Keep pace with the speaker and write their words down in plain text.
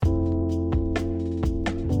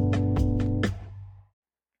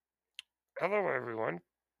Hello, everyone.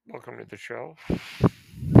 Welcome to the show.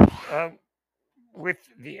 Um, with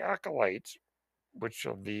the Acolytes, which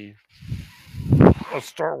of the a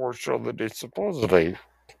Star Wars show that is supposedly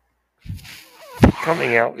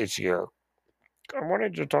coming out this year, I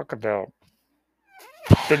wanted to talk about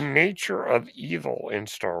the nature of evil in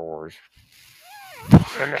Star Wars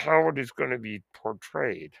and how it is going to be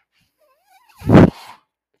portrayed.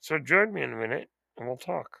 So join me in a minute and we'll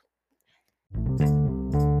talk.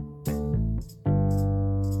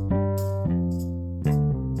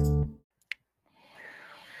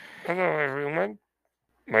 Hello, everyone.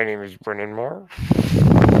 My name is Brennan Marr.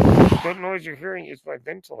 That noise you're hearing is my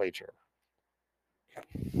ventilator.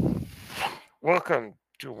 Welcome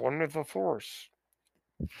to One of the Force.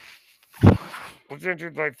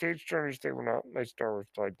 Presented by Page Turners They Were Not, my Star Wars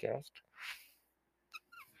podcast.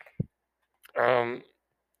 Um,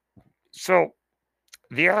 so,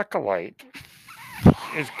 The Acolyte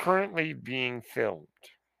is currently being filmed.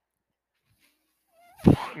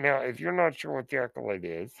 Now, if you're not sure what The Acolyte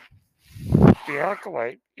is, The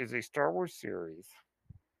Acolyte is a Star Wars series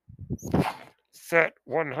set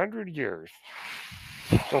 100 years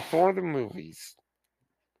before the movies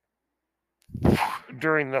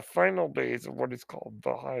during the final days of what is called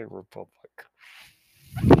the High Republic.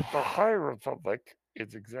 The High Republic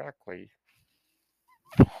is exactly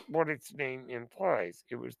what its name implies.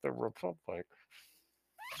 It was the Republic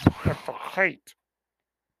at the height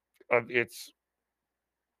of its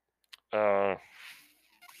uh,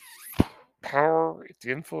 power, its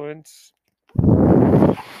influence.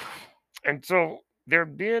 And so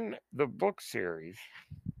there'd been the book series,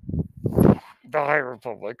 The High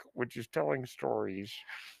Republic, which is telling stories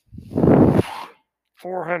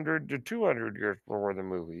 400 to 200 years before the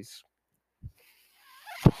movies.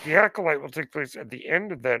 The Acolyte will take place at the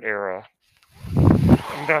end of that era,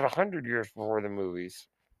 about 100 years before the movies.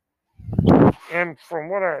 And from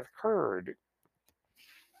what I've heard,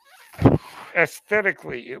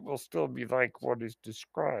 aesthetically, it will still be like what is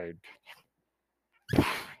described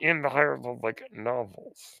in the High Republic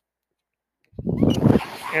novels.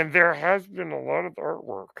 And there has been a lot of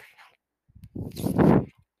artwork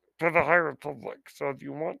for the High Republic. So if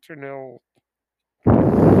you want to know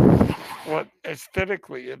what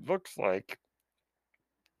aesthetically it looks like,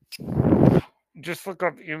 just look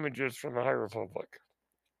up images from the High Republic.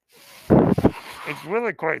 It's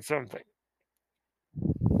really quite something.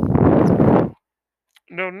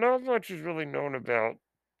 No, not much is really known about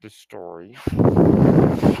the story,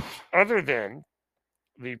 other than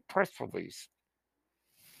the press release,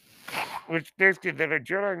 which basically that a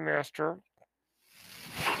Jedi Master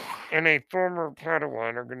and a former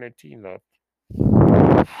Padawan are going to team up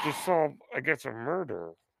to solve, I guess, a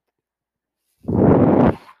murder.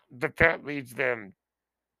 But that leads them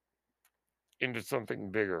into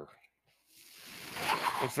something bigger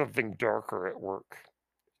and something darker at work.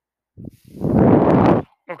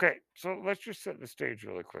 Okay, so let's just set the stage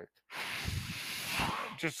really quick,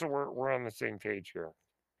 just so we're on the same page here.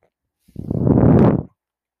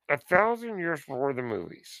 1,000 years before the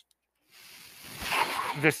movies,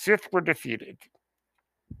 the Sith were defeated.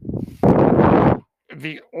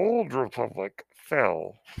 The old Republic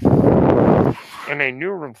fell, and a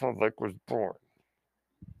new Republic was born.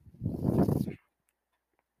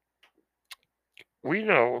 We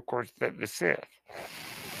know, of course, that the Sith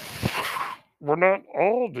were not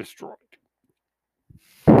all destroyed.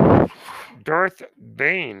 Darth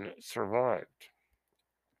Bane survived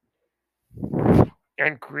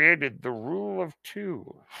and created the rule of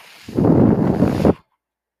two.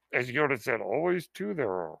 As Yoda said, always two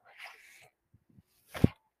there are.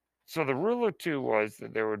 So the rule of two was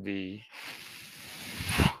that there would be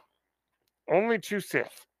only two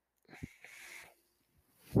Sith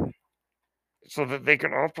so that they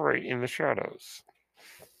could operate in the shadows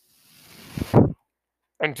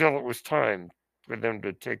until it was time for them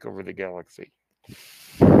to take over the galaxy,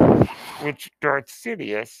 which Darth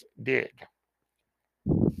Sidious did.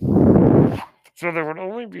 So there would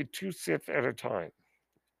only be two Sith at a time,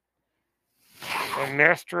 a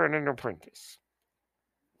master and an apprentice.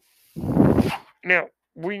 Now,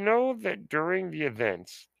 we know that during the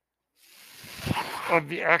events of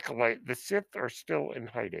the Acolyte, the Sith are still in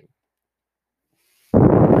hiding.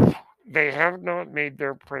 They have not made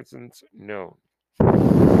their presence known.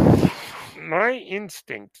 My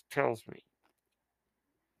instinct tells me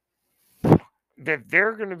that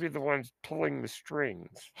they're going to be the ones pulling the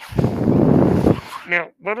strings. Now,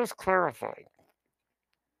 let us clarify.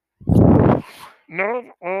 Not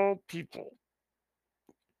all people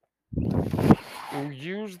who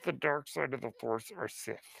use the dark side of the Force are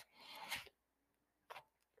Sith.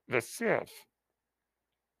 The Sith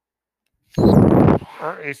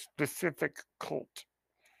are a specific cult.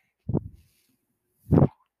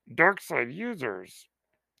 Dark side users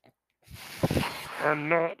are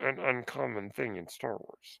not an uncommon thing in Star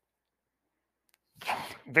Wars.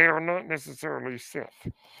 They are not necessarily Sith.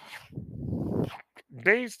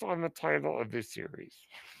 Based on the title of this series,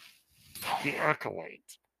 The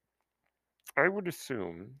Acolyte, I would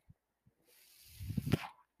assume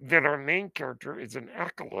that our main character is an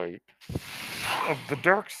acolyte of the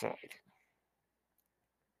dark side.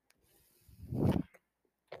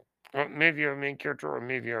 Well, maybe our main character or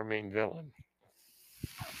maybe our main villain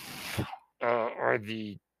are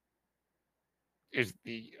the is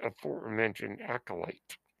the aforementioned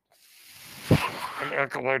acolyte. An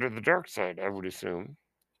acolyte of the dark side, I would assume.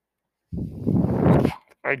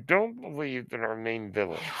 I don't believe that our main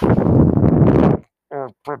villain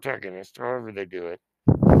or protagonist, however they do it,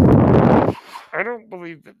 I don't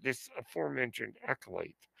believe that this aforementioned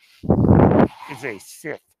acolyte is a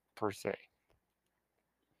Sith per se.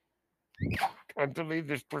 I believe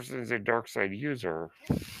this person is a dark side user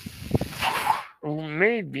who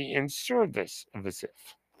may be in service of the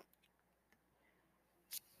Sith.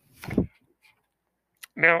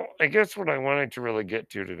 Now, I guess what I wanted to really get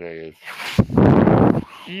to today is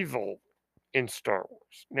evil in Star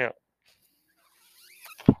Wars. Now,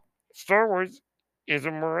 Star Wars is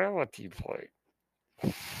a morality play.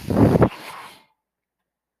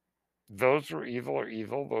 Those who are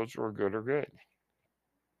evil, those who are good are good.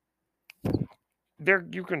 There,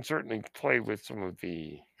 you can certainly play with some of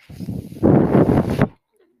the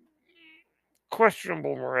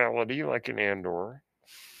questionable morality, like in Andor.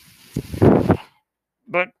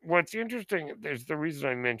 But what's interesting is the reason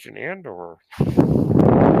I mention Andor,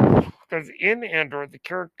 because in Andor, the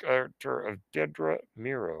character of Dedra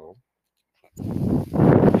Meero,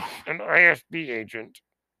 an ISB agent,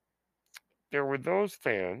 there were those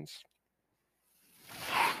fans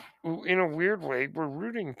who, in a weird way, were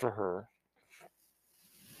rooting for her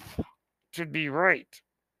to be right.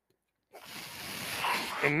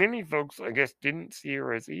 And many folks, I guess, didn't see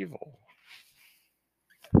her as evil,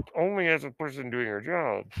 only as a person doing her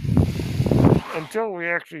job, until we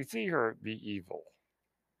actually see her be evil.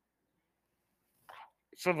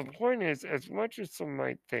 So the point is, as much as some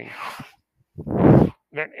might think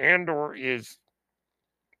that Andor is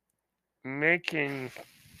making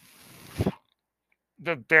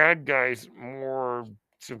the bad guys more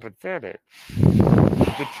sympathetic,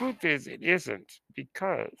 the truth is it isn't,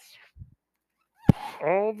 because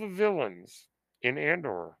all the villains in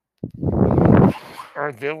Andor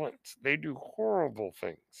are villains. They do horrible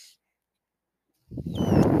things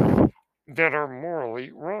that are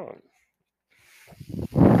morally wrong.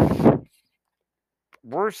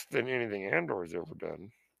 Worse than anything Andor's ever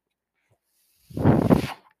done.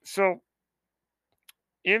 So,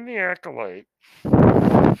 in The Acolyte,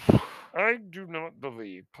 I do not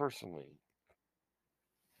believe, personally,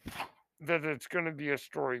 that it's going to be a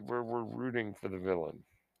story where we're rooting for the villain.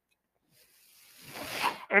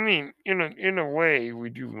 I mean, in a way, we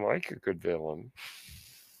do like a good villain.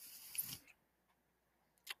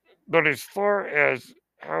 But as far as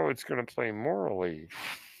how it's going to play morally,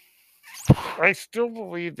 I still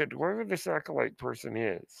believe that whoever this acolyte person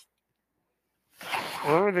is,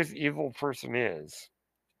 whoever this evil person is,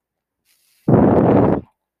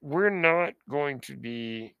 we're not going to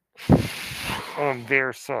be on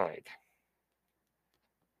their side.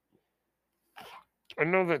 I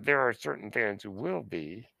know that there are certain fans who will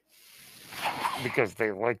be because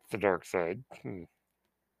they like the dark side.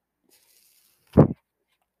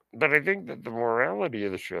 But I think that the morality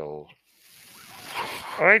of the show,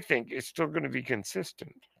 I think, is still going to be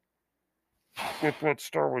consistent with what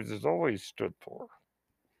Star Wars has always stood for,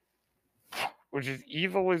 which is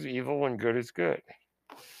evil and good is good.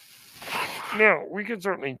 Now, we can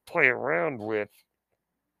certainly play around with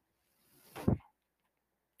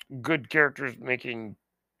good characters making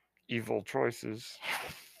evil choices,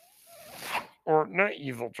 or not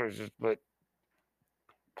evil choices, but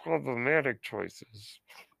problematic choices,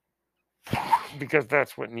 because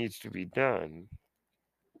that's what needs to be done.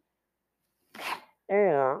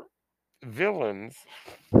 Or villains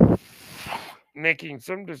making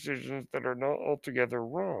some decisions that are not altogether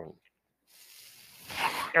wrong.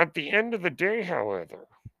 At the end of the day, however,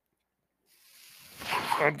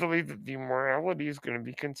 I believe that the morality is going to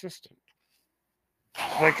be consistent.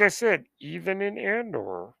 Like I said, even in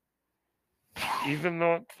Andor, even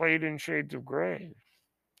though it played in shades of gray,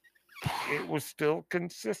 it was still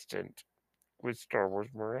consistent with Star Wars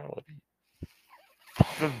morality.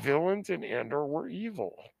 The villains in Andor were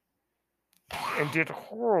evil and did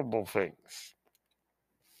horrible things.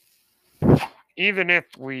 Even if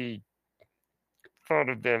we thought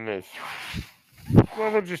of them as,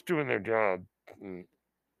 well, they're just doing their job. And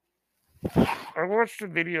I watched a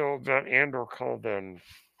video about Andor called Andor,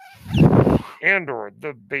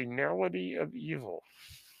 the Banality of Evil.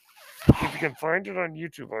 If you can find it on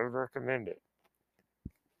YouTube, I would recommend it.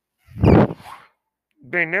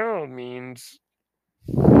 Banal means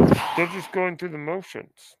they're just going through the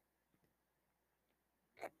motions.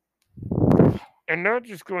 And not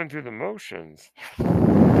just going through the motions,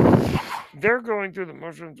 they're going through the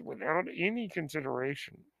motions without any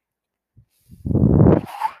consideration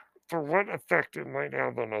for what effect it might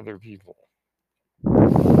have on other people.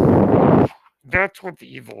 That's what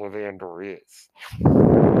the evil of Andor is.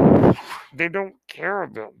 They don't care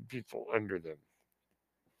about the people under them.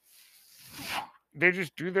 They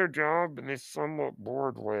just do their job in this somewhat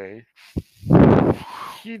bored way,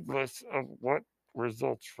 heedless of what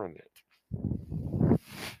results from it.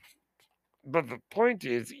 But the point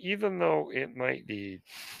is, even though it might be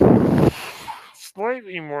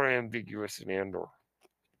slightly more ambiguous in Andor,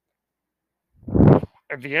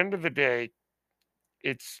 at the end of the day,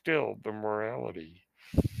 it's still the morality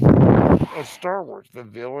of Star Wars. The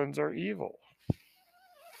villains are evil.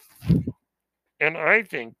 And I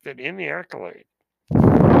think that in The Acolyte,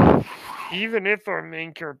 even if our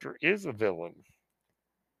main character is a villain,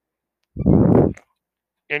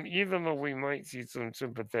 and even though we might see some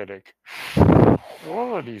sympathetic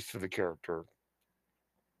qualities to the character,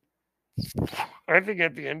 I think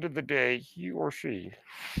at the end of the day, he or she,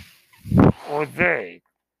 or they,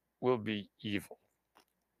 will be evil.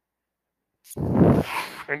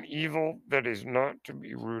 An evil that is not to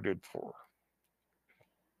be rooted for.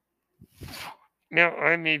 Now,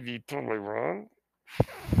 I may be totally wrong.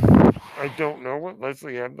 I don't know what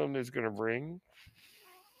Leslie Adlin is going to bring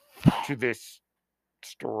to this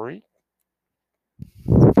story.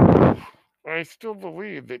 I still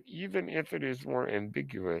believe that even if it is more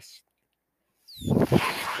ambiguous,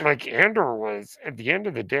 like Andor was, at the end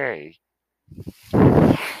of the day,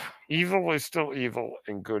 evil is still evil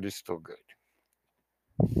and good is still good.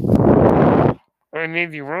 I may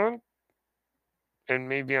be wrong, and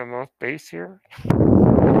maybe I'm off base here.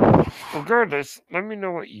 Regardless, let me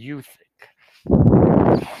know what you think.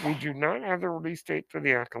 We do not have the release date for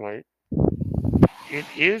The Acolyte. It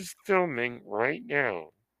is filming right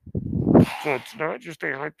now, so it's not just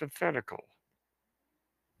a hypothetical.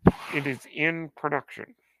 It is in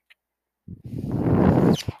production.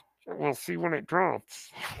 We'll see when it drops.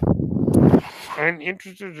 I'm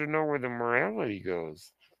interested to know where the morality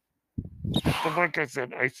goes. But like I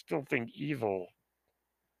said, I still think evil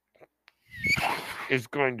is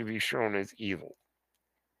going to be shown as evil.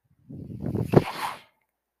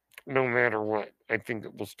 No matter what, I think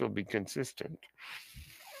it will still be consistent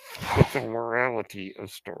with the morality of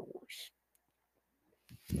Star Wars.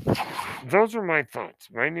 Those are my thoughts.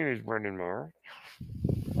 My name is Brendan Marr.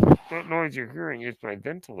 That noise you're hearing is my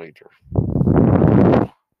ventilator.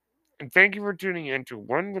 And thank you for tuning in to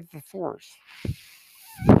One with the Force,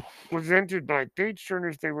 presented by Page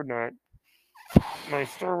Turners They Would Not, my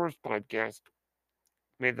Star Wars podcast.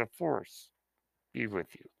 May the Force be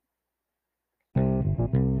with you.